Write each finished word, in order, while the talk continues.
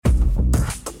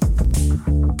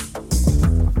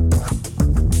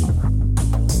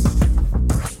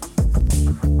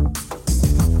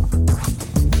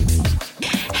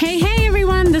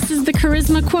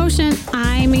Charisma Quotient.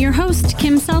 I'm your host,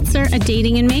 Kim Seltzer, a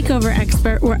dating and makeover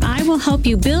expert, where I will help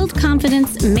you build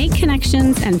confidence, make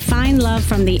connections, and find love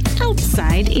from the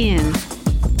outside in.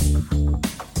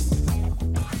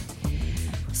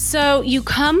 So you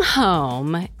come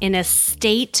home in a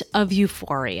state of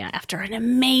euphoria after an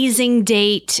amazing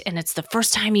date, and it's the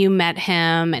first time you met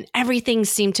him, and everything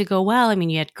seemed to go well. I mean,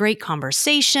 you had great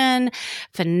conversation,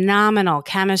 phenomenal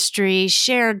chemistry,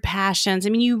 shared passions. I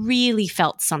mean, you really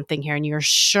felt something here, and you're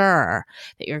sure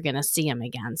that you're going to see him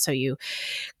again. So you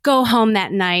go home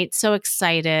that night so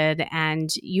excited, and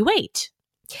you wait.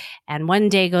 And one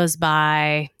day goes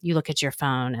by, you look at your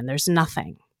phone, and there's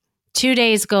nothing. 2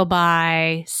 days go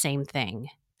by, same thing,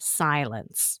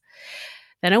 silence.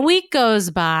 Then a week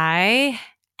goes by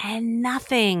and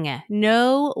nothing,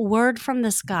 no word from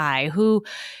this guy who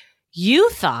you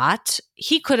thought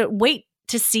he couldn't wait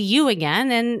to see you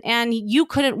again, and you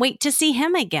couldn't wait to see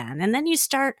him again. And then you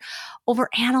start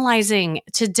overanalyzing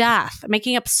to death,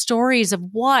 making up stories of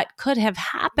what could have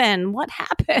happened, what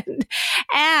happened.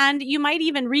 And you might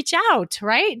even reach out,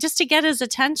 right? Just to get his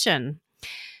attention.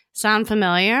 Sound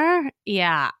familiar?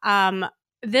 Yeah.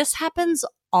 This happens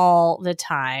all the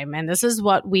time. And this is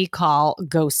what we call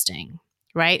ghosting,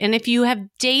 right? And if you have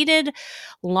dated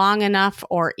long enough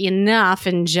or enough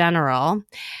in general,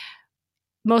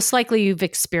 most likely you've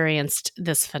experienced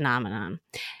this phenomenon.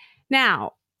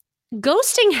 Now,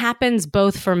 ghosting happens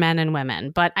both for men and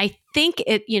women, but I think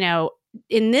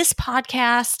in this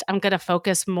podcast, I'm going to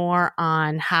focus more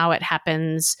on how it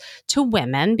happens to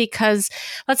women because,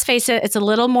 let's face it, it's a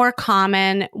little more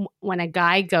common when a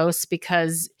guy ghosts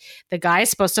because the guy is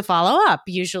supposed to follow up,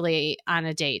 usually on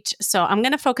a date. So I'm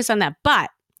going to focus on that. But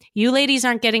you ladies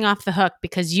aren't getting off the hook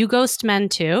because you ghost men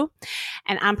too.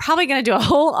 And I'm probably going to do a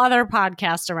whole other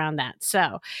podcast around that.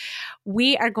 So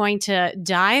we are going to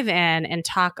dive in and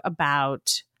talk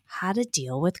about how to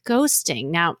deal with ghosting.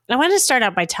 Now, I want to start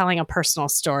out by telling a personal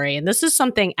story. And this is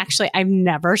something actually I've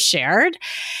never shared.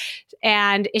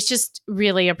 And it's just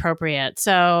really appropriate.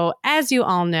 So as you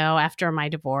all know, after my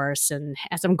divorce and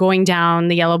as I'm going down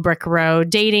the yellow brick road,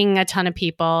 dating a ton of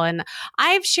people, and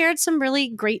I've shared some really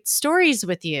great stories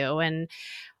with you. And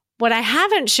what I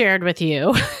haven't shared with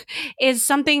you is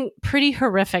something pretty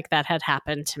horrific that had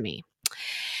happened to me.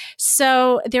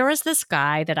 So there was this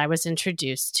guy that I was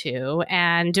introduced to,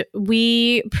 and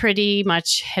we pretty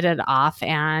much hit it off,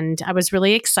 and I was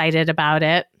really excited about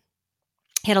it.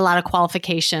 He had a lot of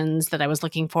qualifications that I was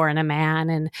looking for in a man,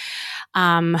 and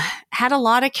had a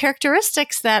lot of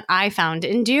characteristics that I found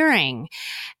endearing.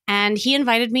 And he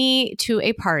invited me to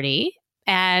a party,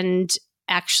 and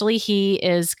actually, he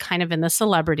is kind of in the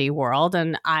celebrity world,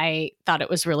 and I thought it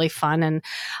was really fun. And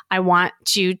I want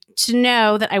you to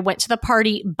know that I went to the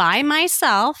party by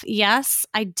myself. Yes,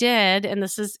 I did. And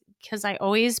this is because I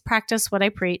always practice what I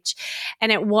preach.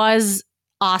 And it was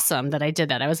awesome that I did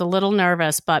that. I was a little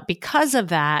nervous, but because of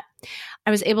that,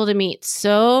 I was able to meet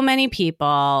so many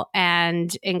people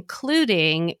and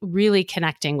including really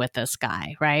connecting with this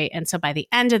guy, right? And so by the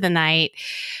end of the night,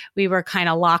 we were kind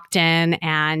of locked in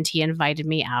and he invited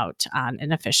me out on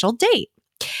an official date.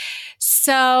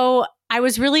 So I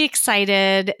was really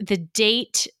excited. The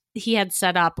date he had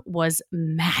set up was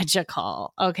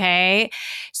magical. Okay.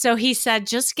 So he said,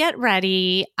 just get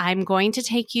ready. I'm going to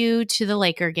take you to the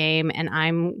Laker game and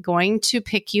I'm going to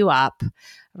pick you up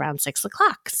around 6:00.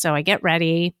 So I get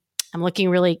ready. I'm looking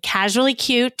really casually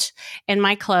cute in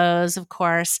my clothes, of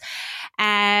course.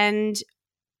 And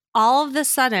all of a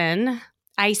sudden,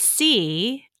 I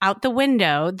see out the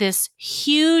window this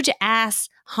huge ass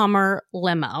Hummer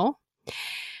limo.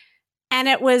 And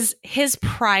it was his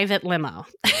private limo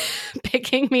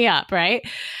picking me up, right?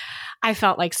 I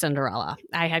felt like Cinderella.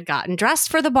 I had gotten dressed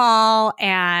for the ball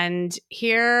and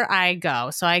here I go.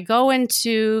 So I go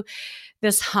into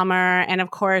this Hummer and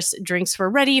of course drinks were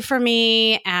ready for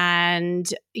me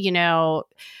and,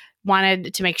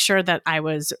 wanted to make sure that I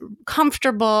was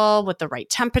comfortable with the right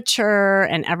temperature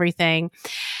and everything.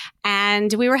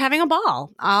 And we were having a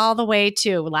ball all the way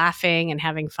to laughing and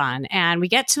having fun. And we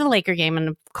get to the Laker game and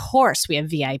of course we have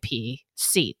VIP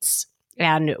seats.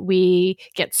 And we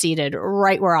get seated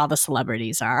right where all the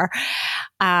celebrities are.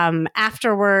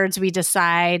 Afterwards, we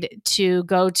decide to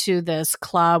go to this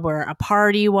club where a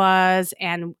party was,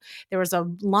 and there was a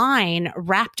line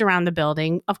wrapped around the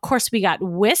building. Of course, we got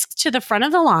whisked to the front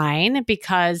of the line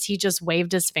because he just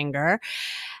waved his finger.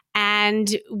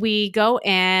 And we go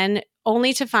in.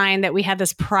 only to find that we had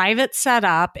this private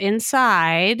setup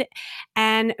inside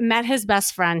and met his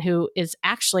best friend, who is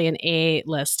actually an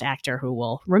A-list actor who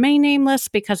will remain nameless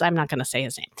because I'm not going to say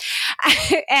his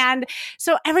name. And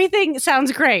so everything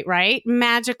sounds great, right?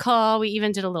 Magical. We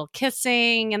even did a little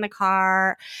kissing in the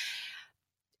car.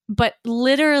 But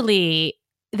literally,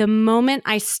 the moment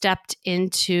I stepped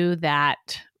into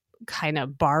that kind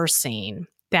of bar scene,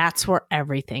 that's where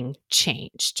everything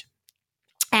changed.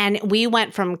 And we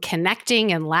went from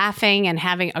connecting and laughing and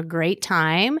having a great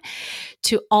time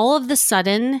to all of the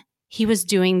sudden, he was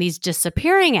doing these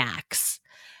disappearing acts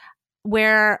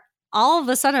where all of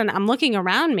a sudden I'm looking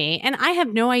around me and I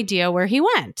have no idea where he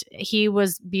went. He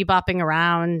was bebopping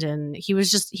around and he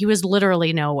was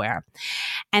literally nowhere.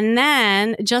 And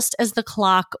then just as the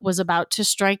clock was about to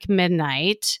strike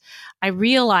midnight, I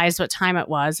realized what time it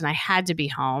was and I had to be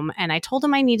home. And I told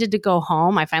him I needed to go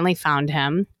home. I finally found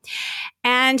him.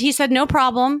 And he said, no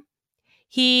problem.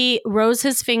 He rose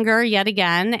his finger yet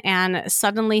again, and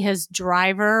suddenly his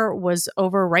driver was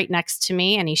over right next to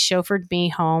me, and he chauffeured me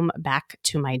home back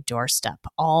to my doorstep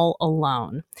all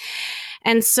alone.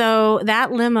 And so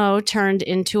that limo turned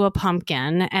into a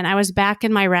pumpkin, and I was back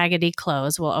in my raggedy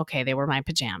clothes. Well, okay, they were my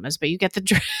pajamas, but you get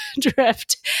the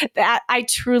drift. That I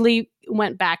truly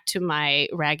went back to my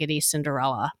raggedy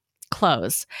Cinderella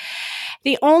clothes.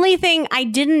 The only thing I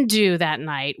didn't do that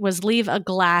night was leave a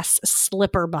glass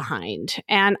slipper behind.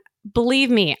 And believe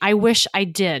me, I wish I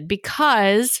did,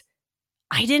 because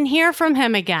I didn't hear from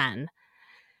him again.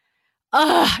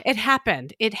 It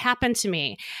happened. It happened to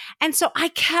me. And so I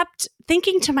kept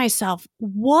thinking to myself,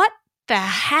 what the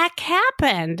heck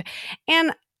happened?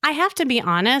 And I have to be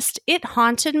honest, it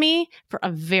haunted me for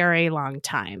a very long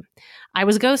time. I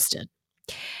was ghosted.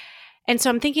 And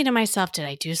so I'm thinking to myself, did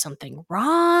I do something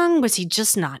wrong? Was he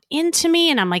just not into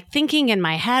me? And I'm like thinking in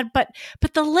my head, but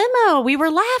the limo, we were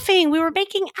laughing, we were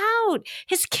making out,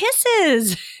 his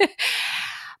kisses.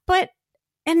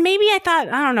 And maybe I thought,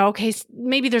 I don't know, okay,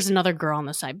 maybe there's another girl on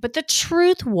the side. But the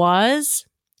truth was,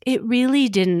 it really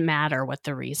didn't matter what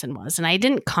the reason was. And I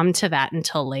didn't come to that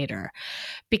until later,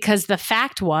 because the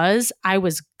fact was I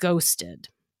was ghosted.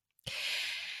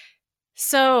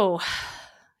 So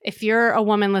if you're a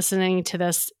woman listening to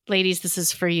this, ladies, this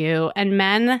is for you. And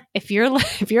men, if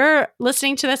you're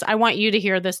listening to this, I want you to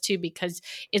hear this too, because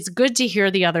it's good to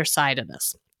hear the other side of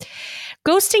this.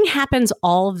 Ghosting happens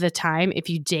all of the time if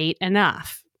you date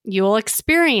enough. You'll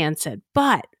experience it.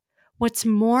 But what's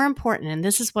more important, and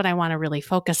this is what I want to really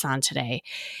focus on today,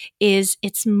 is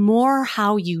it's more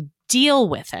how you deal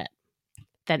with it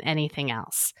than anything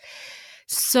else.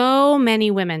 So many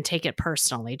women take it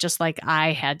personally, just like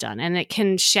I had done. And it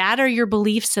can shatter your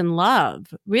beliefs in love.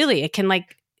 Really, it can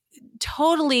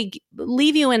totally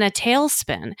leave you in a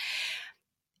tailspin.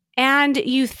 And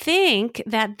you think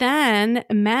that then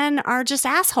men are just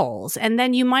assholes. And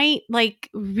then you might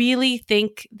really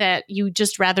think that you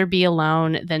just rather be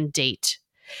alone than date.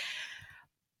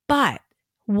 But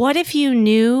what if you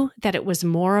knew that it was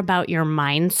more about your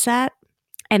mindset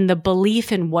and the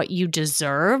belief in what you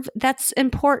deserve that's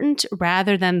important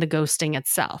rather than the ghosting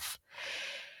itself?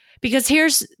 Because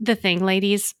here's the thing,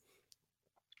 ladies.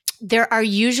 There are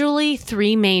usually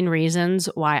 3 main reasons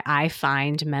why I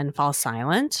find men fall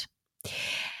silent.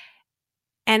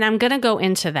 And I'm going to go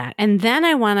into that. And then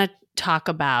I want to talk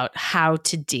about how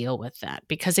to deal with that.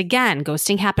 Because again,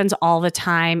 ghosting happens all the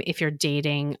time if you're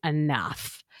dating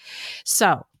enough.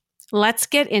 So let's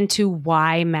get into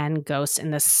why men ghost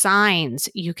and the signs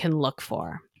you can look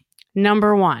for.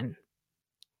 Number 1,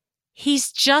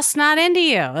 he's just not into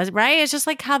you, right? It's just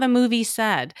like how the movie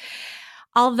said.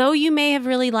 Although you may have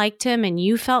really liked him and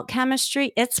you felt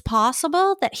chemistry, it's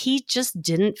possible that he just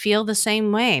didn't feel the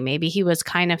same way. Maybe he was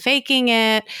kind of faking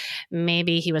it.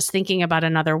 Maybe he was thinking about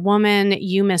another woman.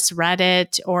 You misread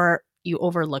it, or you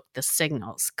overlooked the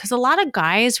signals. Because a lot of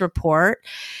guys report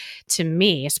to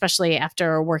me, especially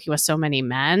after working with so many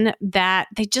men, that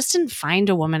they just didn't find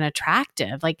a woman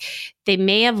attractive. Like, they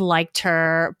may have liked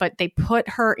her, but they put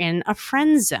her in a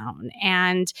friend zone.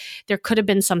 And there could have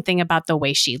been something about the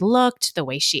way she looked, the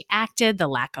way she acted, the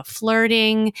lack of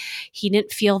flirting. He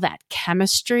didn't feel that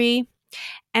chemistry.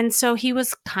 And so he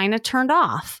was kind of turned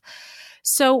off.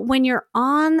 So when you're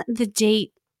on the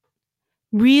date,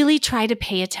 really try to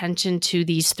pay attention to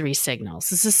these 3 signals.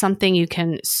 This is something you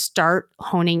can start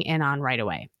honing in on right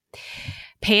away.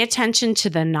 Pay attention to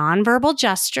the nonverbal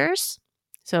gestures.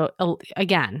 So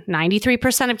again,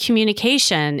 93% of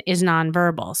communication is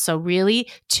nonverbal. So really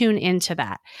tune into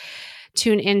that.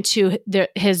 Tune into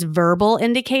his verbal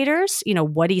indicators,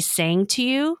 what he's saying to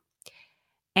you.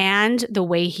 and the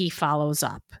way he follows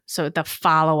up. So the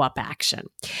follow-up action.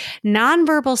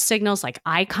 Nonverbal signals like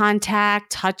eye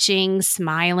contact, touching,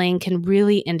 smiling can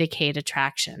really indicate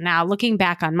attraction. Now, looking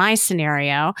back on my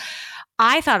scenario,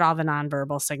 I thought all the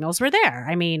nonverbal signals were there.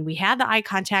 I mean, we had the eye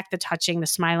contact, the touching, the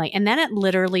smiling, and then it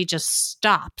literally just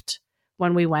stopped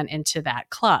when we went into that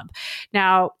club.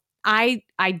 Now, I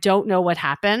don't know what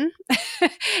happened,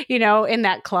 in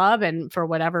that club and for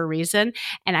whatever reason.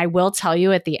 And I will tell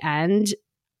you at the end,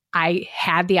 I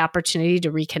had the opportunity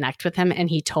to reconnect with him and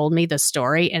he told me the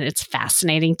story, and it's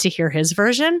fascinating to hear his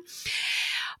version.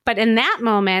 But in that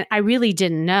moment, I really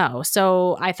didn't know.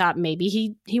 So I thought maybe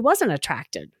he wasn't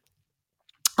attracted.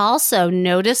 Also,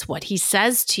 notice what he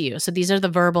says to you. So these are the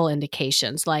verbal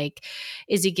indications. Like,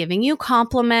 is he giving you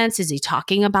compliments? Is he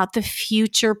talking about the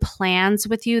future plans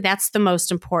with you? That's the most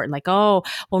important. Like, oh,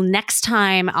 well, next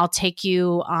time I'll take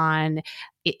you on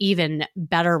even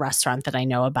better restaurant that I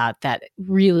know about that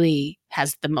really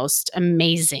has the most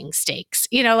amazing steaks.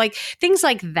 Like things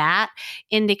like that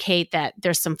indicate that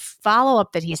there's some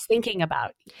follow-up that he's thinking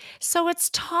about. So it's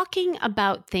talking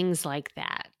about things like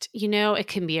that. It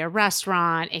can be a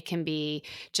restaurant. It can be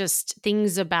just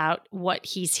things about what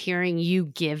he's hearing you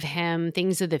give him,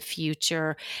 things of the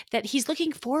future that he's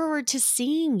looking forward to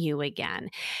seeing you again.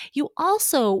 You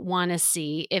also want to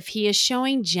see if he is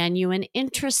showing genuine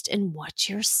interest in what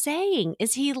you're saying.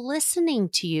 Is he listening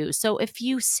to you? So if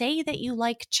you say that you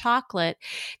like chocolate,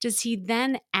 does he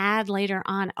then add later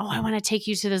on, oh, I want to take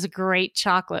you to this great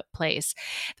chocolate place?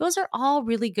 Those are all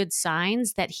really good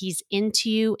signs that he's into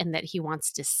you and that he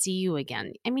wants to see you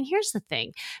again. I mean, here's the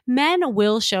thing. Men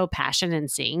will show passion in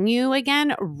seeing you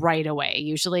again right away,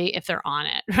 usually if they're on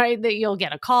it, right? That you'll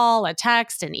get a call, a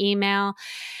text, an email,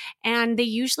 and they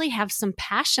usually have some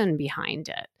passion behind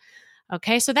it.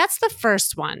 Okay, so that's the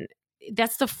first one.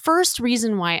 That's the first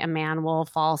reason why a man will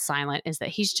fall silent, is that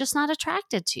he's just not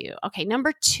attracted to you. Okay,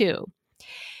 number 2,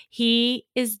 he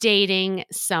is dating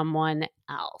someone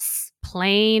else.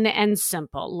 Plain and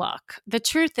simple. Look, the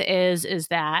truth is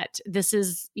that this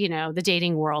is, the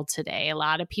dating world today. A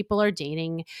lot of people are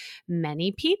dating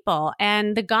many people,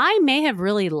 and the guy may have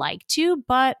really liked you,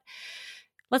 but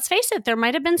let's face it, there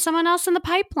might have been someone else in the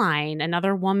pipeline,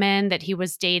 another woman that he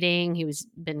was dating. He was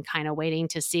been kind of waiting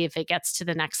to see if it gets to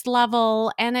the next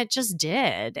level, and it just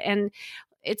did. And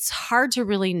it's hard to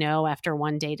really know after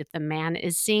one date if the man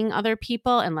is seeing other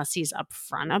people unless he's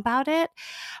upfront about it.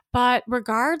 But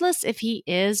regardless if he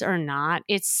is or not,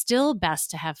 it's still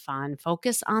best to have fun,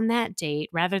 focus on that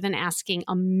date rather than asking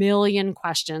a million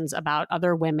questions about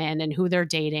other women and who they're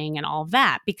dating and all of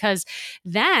that. Because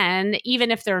then, even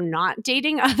if they're not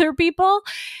dating other people,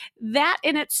 that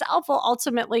in itself will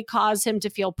ultimately cause him to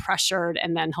feel pressured,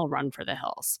 and then he'll run for the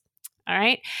hills. All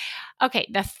right. Okay.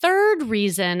 The third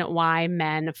reason why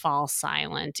men fall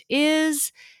silent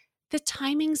is the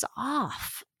timing's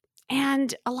off.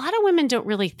 And a lot of women don't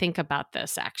really think about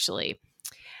this, actually.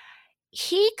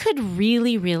 He could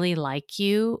really, really like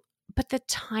you, but the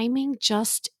timing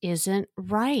just isn't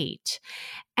right.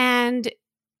 And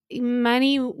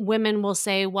many women will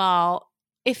say, well,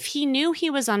 if he knew he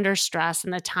was under stress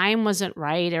and the time wasn't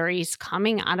right, or he's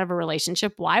coming out of a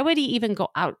relationship, why would he even go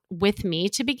out with me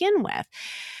to begin with?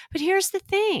 But here's the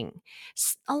thing.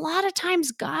 A lot of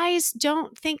times guys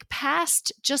don't think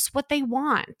past just what they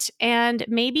want. And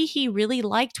maybe he really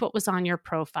liked what was on your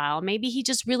profile. Maybe he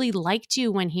just really liked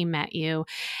you when he met you.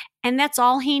 And that's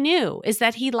all he knew, is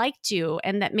that he liked you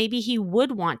and that maybe he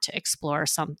would want to explore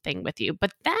something with you.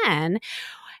 But then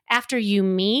after you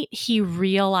meet, he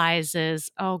realizes,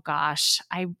 oh gosh,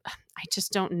 I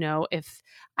just don't know if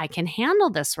I can handle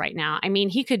this right now. I mean,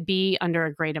 he could be under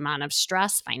a great amount of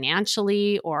stress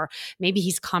financially, or maybe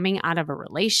he's coming out of a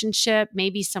relationship.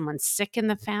 Maybe someone's sick in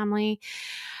the family.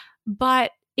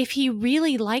 But if he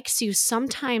really likes you,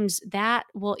 sometimes that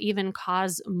will even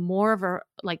cause more of a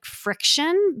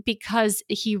friction, because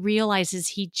he realizes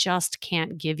he just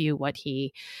can't give you what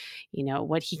he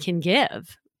can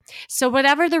give. So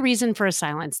whatever the reason for a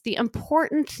silence, the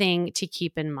important thing to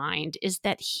keep in mind is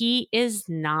that he is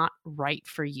not right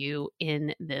for you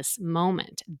in this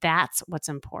moment. That's what's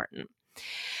important.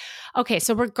 Okay,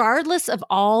 so regardless of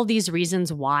all these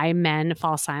reasons why men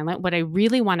fall silent, what I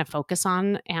really want to focus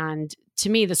on, and to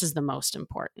me, this is the most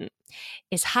important,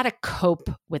 is how to cope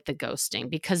with the ghosting,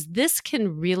 because this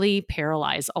can really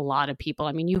paralyze a lot of people.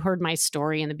 I mean, you heard my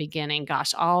story in the beginning.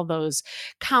 Gosh, all those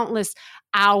countless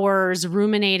hours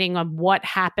ruminating on what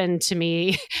happened to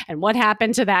me and what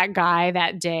happened to that guy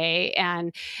that day.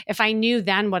 And if I knew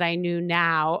then what I knew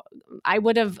now, I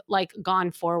would have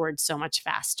gone forward so much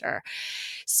faster.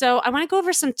 So I want to go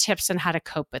over some tips on how to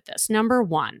cope with this. Number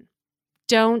 1,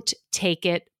 Don't take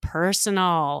it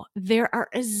personal. There are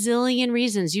a zillion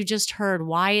reasons. You just heard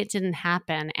why it didn't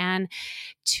happen. And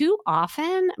too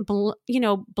often,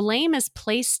 blame is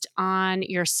placed on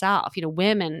yourself.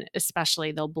 Women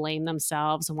especially, they'll blame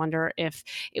themselves and wonder if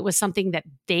it was something that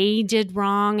they did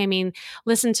wrong. I mean,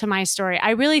 listen to my story.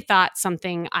 I really thought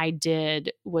something I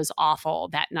did was awful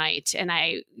that night. And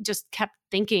I just kept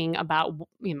thinking about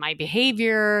my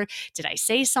behavior. Did I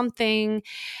say something?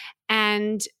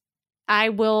 And I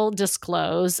will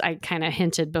disclose, I kind of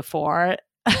hinted before,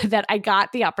 that I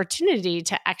got the opportunity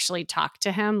to actually talk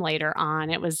to him later on.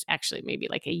 It was actually maybe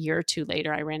like a year or two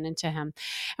later, I ran into him.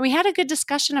 And we had a good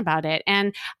discussion about it.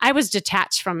 And I was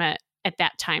detached from it at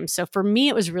that time. So for me,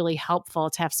 it was really helpful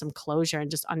to have some closure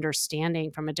and just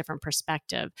understanding from a different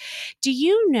perspective. Do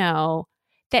you know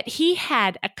that he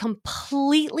had a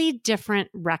completely different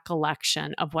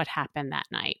recollection of what happened that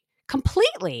night?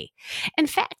 Completely. In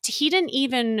fact, he didn't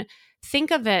even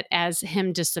think of it as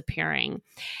him disappearing.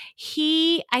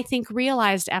 He, I think,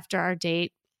 realized after our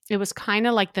date, it was kind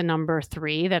of like the number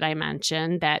 3 that I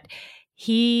mentioned, that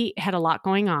he had a lot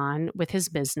going on with his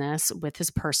business, with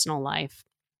his personal life,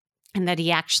 and that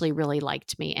he actually really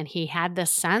liked me. And he had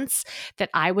this sense that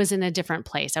I was in a different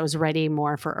place. I was ready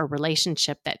more for a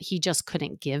relationship that he just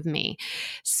couldn't give me.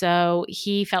 So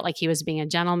he felt like he was being a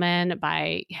gentleman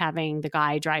by having the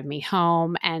guy drive me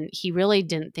home, and he really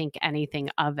didn't think anything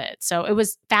of it. So it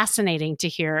was fascinating to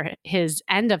hear his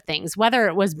end of things. Whether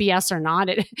it was BS or not,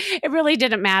 it really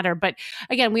didn't matter. But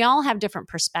again, we all have different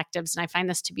perspectives. And I find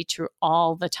this to be true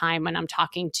all the time when I'm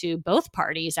talking to both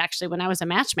parties. Actually, when I was a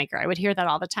matchmaker, I would hear that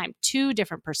all the time. 2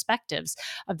 different perspectives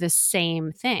of the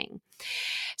same thing.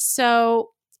 So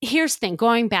here's the thing,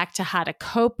 going back to how to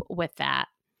cope with that.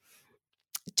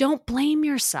 Don't blame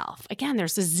yourself. Again,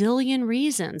 there's a zillion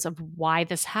reasons of why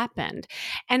this happened.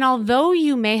 And although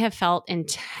you may have felt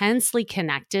intensely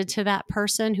connected to that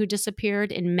person who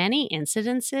disappeared, in many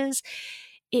incidences,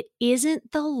 it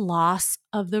isn't the loss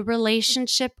of the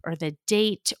relationship or the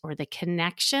date or the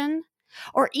connection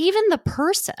or even the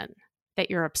person that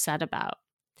you're upset about.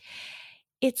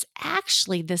 It's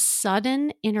actually the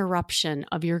sudden interruption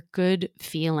of your good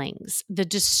feelings, the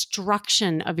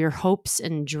destruction of your hopes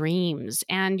and dreams,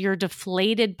 and your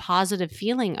deflated positive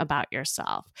feeling about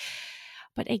yourself.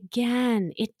 But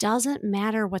again, it doesn't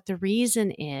matter what the reason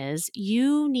is.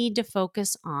 You need to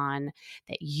focus on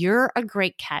that you're a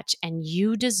great catch and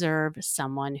you deserve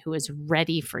someone who is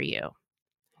ready for you.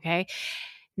 Okay.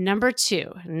 Number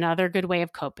 2, another good way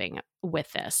of coping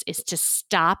with this is to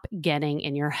stop getting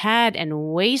in your head and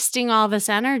wasting all this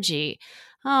energy.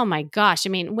 Oh my gosh. I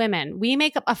mean, women, we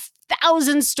make up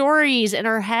 1,000 stories in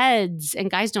our heads, and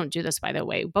guys don't do this, by the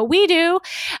way, but we do,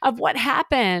 of what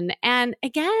happened. And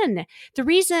again, the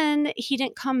reason he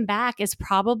didn't come back is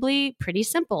probably pretty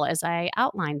simple, as I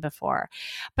outlined before,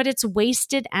 but it's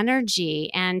wasted energy,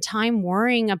 and time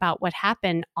worrying about what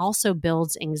happened also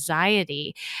builds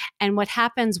anxiety. And what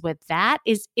happens with that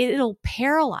is it'll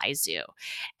paralyze you,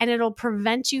 and it'll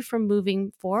prevent you from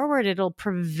moving forward. It'll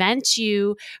prevent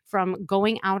you from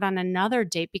going out on another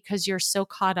date because you're so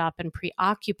caught up and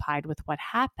preoccupied with what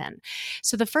happened.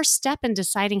 So the first step in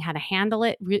deciding how to handle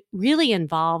it really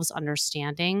involves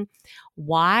understanding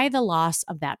why the loss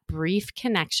of that brief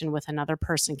connection with another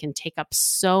person can take up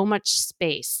so much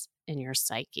space in your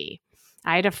psyche.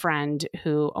 I had a friend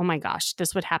who, oh my gosh,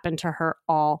 this would happen to her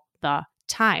all the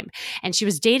time. And she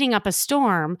was dating up a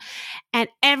storm. And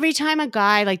every time a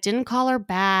guy didn't call her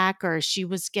back, or she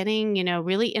was getting,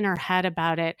 really in her head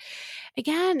about it,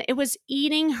 again, it was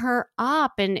eating her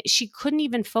up, and she couldn't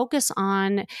even focus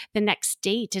on the next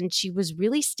date. And she was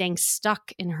really staying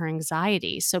stuck in her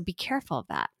anxiety. So be careful of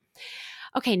that.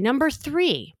 Okay. Number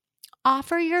 3,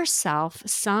 offer yourself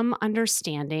some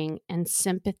understanding and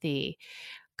sympathy.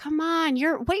 Come on,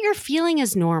 what you're feeling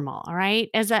is normal, all right?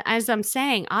 As I'm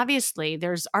saying, obviously,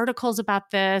 there's articles about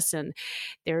this, and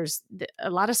there's a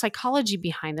lot of psychology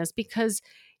behind this, because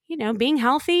being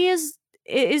healthy is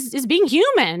being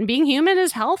human. Being human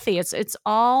is healthy. It's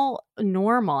all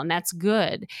normal, and that's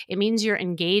good. It means you're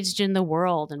engaged in the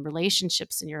world and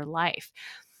relationships in your life.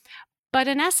 But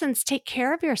in essence, take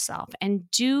care of yourself and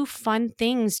do fun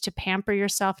things to pamper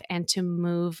yourself and to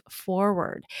move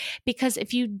forward. Because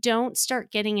if you don't start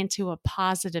getting into a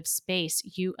positive space,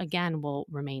 you again will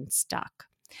remain stuck.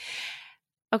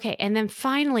 Okay. And then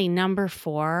finally, number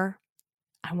 4,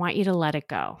 I want you to let it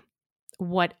go.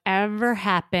 Whatever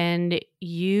happened,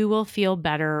 you will feel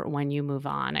better when you move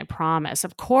on. I promise.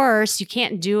 Of course, you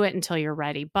can't do it until you're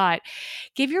ready, but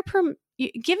give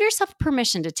yourself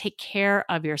permission to take care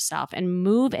of yourself and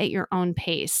move at your own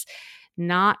pace.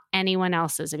 not anyone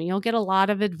else's. I mean, you'll get a lot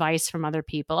of advice from other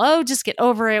people. Oh, just get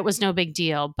over it. It was no big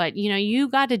deal. But, you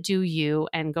got to do you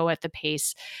and go at the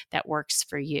pace that works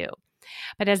for you.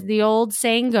 But as the old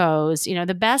saying goes,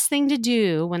 the best thing to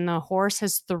do when the horse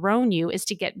has thrown you is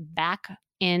to get back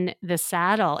in the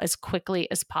saddle as quickly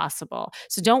as possible.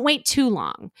 So don't wait too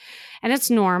long. And it's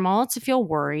normal to feel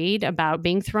worried about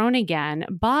being thrown again.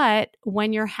 But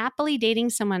when you're happily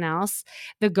dating someone else,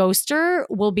 the ghoster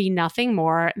will be nothing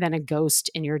more than a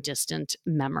ghost in your distant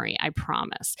memory, I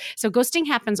promise. So ghosting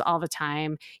happens all the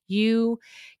time. You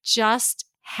just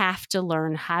have to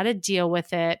learn how to deal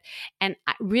with it. And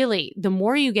really, the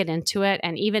more you get into it,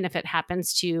 and even if it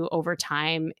happens to you over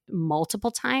time,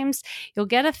 multiple times, you'll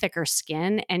get a thicker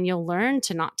skin and you'll learn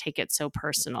to not take it so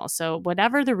personal. So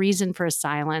whatever the reason for his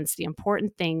silence, the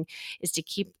important thing is to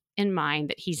keep in mind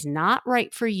that he's not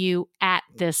right for you at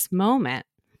this moment.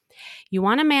 You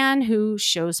want a man who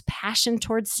shows passion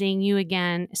towards seeing you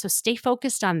again. So stay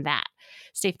focused on that.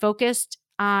 Stay focused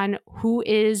on who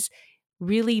is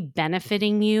really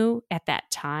benefiting you at that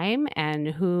time and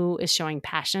who is showing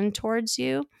passion towards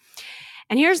you.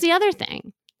 And here's the other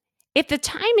thing. If the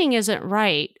timing isn't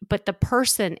right, but the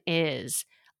person is,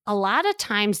 a lot of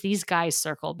times these guys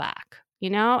circle back,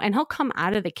 and he'll come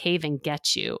out of the cave and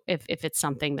get you if it's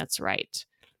something that's right.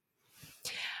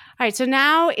 All right, so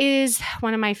now is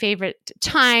one of my favorite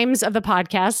times of the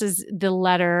podcast is the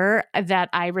letter that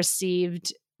I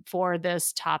received for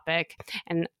this topic.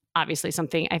 And obviously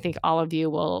something I think all of you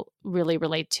will really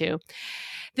relate to.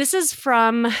 This is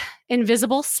from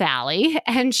Invisible Sally,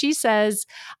 and she says,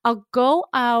 I'll go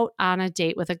out on a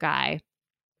date with a guy,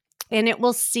 and it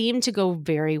will seem to go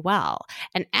very well.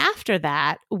 And after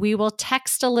that, we will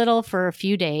text a little for a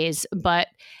few days, but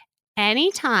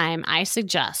anytime I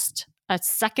suggest a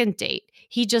second date,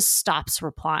 he just stops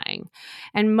replying.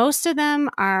 And most of them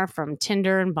are from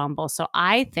Tinder and Bumble. So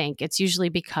I think it's usually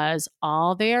because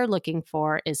all they are looking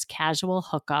for is casual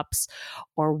hookups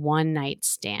or one night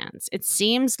stands. It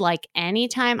seems like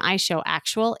anytime I show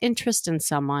actual interest in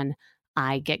someone,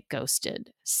 I get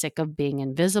ghosted. Sick of being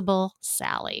invisible,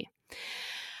 Sally.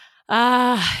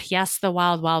 Yes, the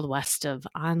wild, wild west of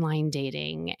online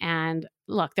dating. And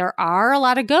look, there are a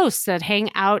lot of ghosts that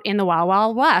hang out in the wild,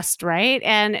 wild west, right?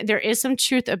 And there is some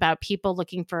truth about people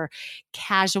looking for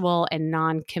casual and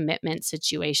non-commitment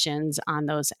situations on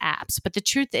those apps. But the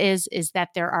truth is that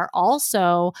there are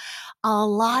also a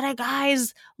lot of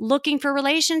guys looking for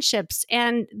relationships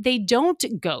and they don't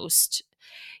ghost.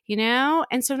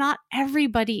 And so not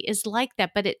everybody is like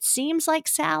that, but it seems like,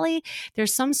 Sally,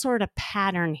 there's some sort of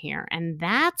pattern here, and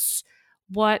that's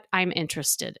what I'm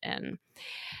interested in.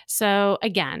 So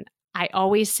again, I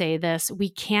always say this, we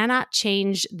cannot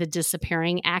change the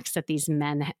disappearing acts that these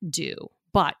men do,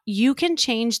 but you can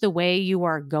change the way you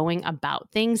are going about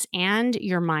things and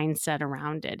your mindset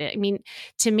around it. I mean,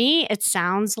 to me, it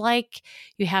sounds like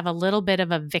you have a little bit of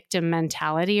a victim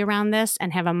mentality around this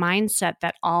and have a mindset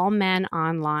that all men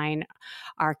online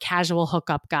are casual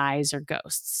hookup guys or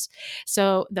ghosts.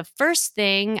 So the first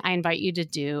thing I invite you to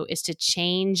do is to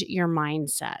change your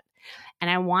mindset. And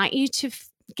I want you to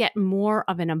get more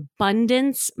of an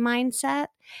abundance mindset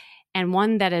and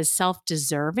one that is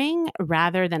self-deserving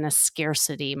rather than a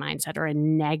scarcity mindset or a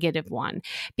negative one.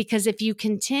 Because if you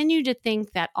continue to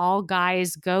think that all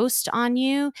guys ghost on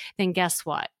you, then guess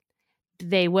what?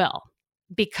 They will,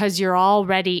 because you're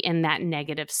already in that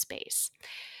negative space.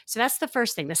 So that's the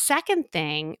first thing. The second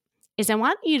thing is I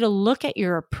want you to look at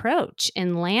your approach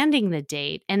in landing the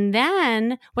date and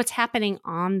then what's happening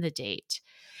on the date.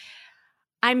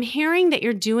 I'm hearing that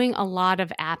you're doing a lot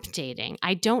of app dating.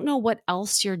 I don't know what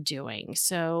else you're doing.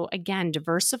 So again,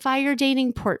 diversify your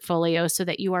dating portfolio so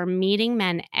that you are meeting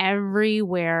men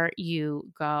everywhere you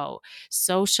go,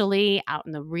 socially, out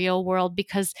in the real world,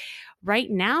 because right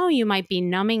now you might be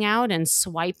numbing out and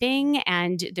swiping,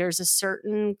 and there's a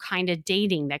certain kind of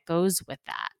dating that goes with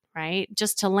that, right?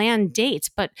 Just to land dates.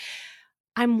 But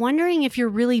I'm wondering if you're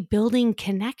really building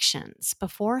connections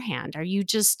beforehand. Are you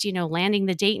just, landing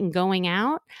the date and going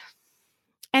out?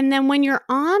 And then when you're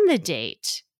on the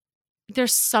date,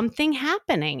 there's something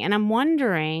happening. And I'm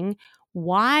wondering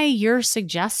why you're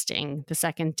suggesting the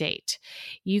second date.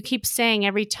 You keep saying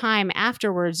every time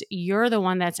afterwards, you're the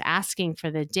one that's asking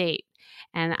for the date.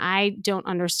 And I don't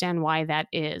understand why that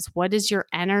is. What is your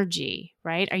energy,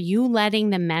 right? Are you letting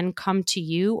the men come to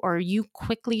you, or are you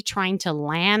quickly trying to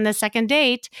land the second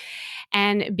date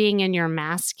and being in your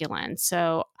masculine?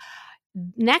 So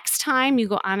next time you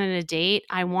go on a date,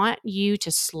 I want you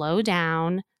to slow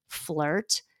down,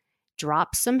 flirt,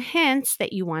 drop some hints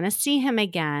that you want to see him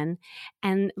again,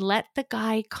 and let the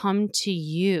guy come to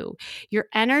you. Your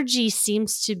energy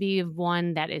seems to be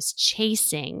one that is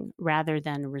chasing rather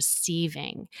than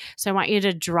receiving. So I want you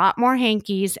to drop more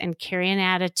hankies and carry an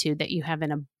attitude that you have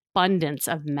an abundance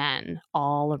of men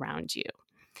all around you.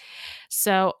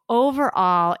 So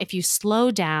overall, if you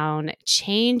slow down,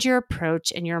 change your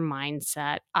approach and your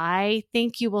mindset, I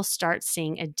think you will start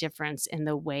seeing a difference in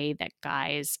the way that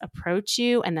guys approach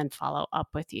you and then follow up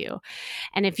with you.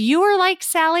 And if you are like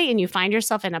Sally and you find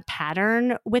yourself in a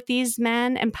pattern with these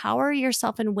men, empower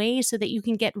yourself in ways so that you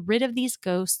can get rid of these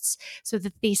ghosts so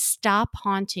that they stop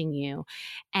haunting you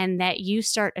and that you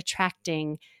start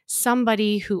attracting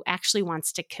somebody who actually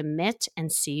wants to commit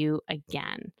and see you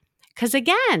again. Because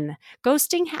again,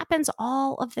 ghosting happens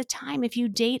all of the time if you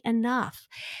date enough.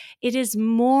 It is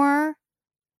more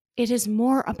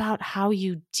about how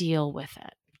you deal with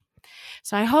it.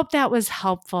 So I hope that was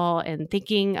helpful in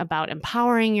thinking about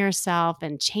empowering yourself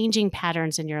and changing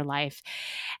patterns in your life.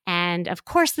 And of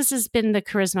course, this has been the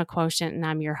Charisma Quotient, and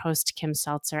I'm your host, Kim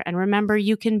Seltzer. And remember,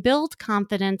 you can build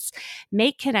confidence,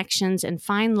 make connections, and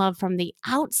find love from the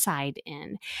outside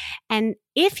in. And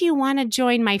if you want to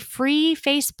join my free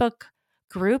Facebook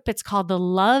group, it's called the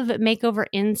Love Makeover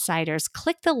Insiders.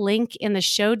 Click the link in the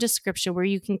show description where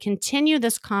you can continue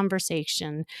this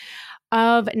conversation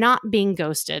of not being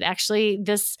ghosted. Actually,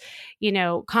 this,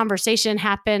 conversation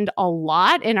happened a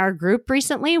lot in our group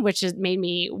recently, which has made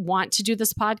me want to do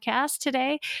this podcast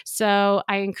today. So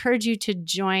I encourage you to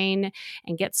join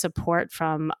and get support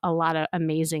from a lot of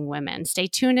amazing women. Stay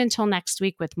tuned until next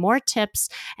week with more tips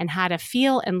on how to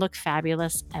feel and look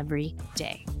fabulous every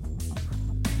day.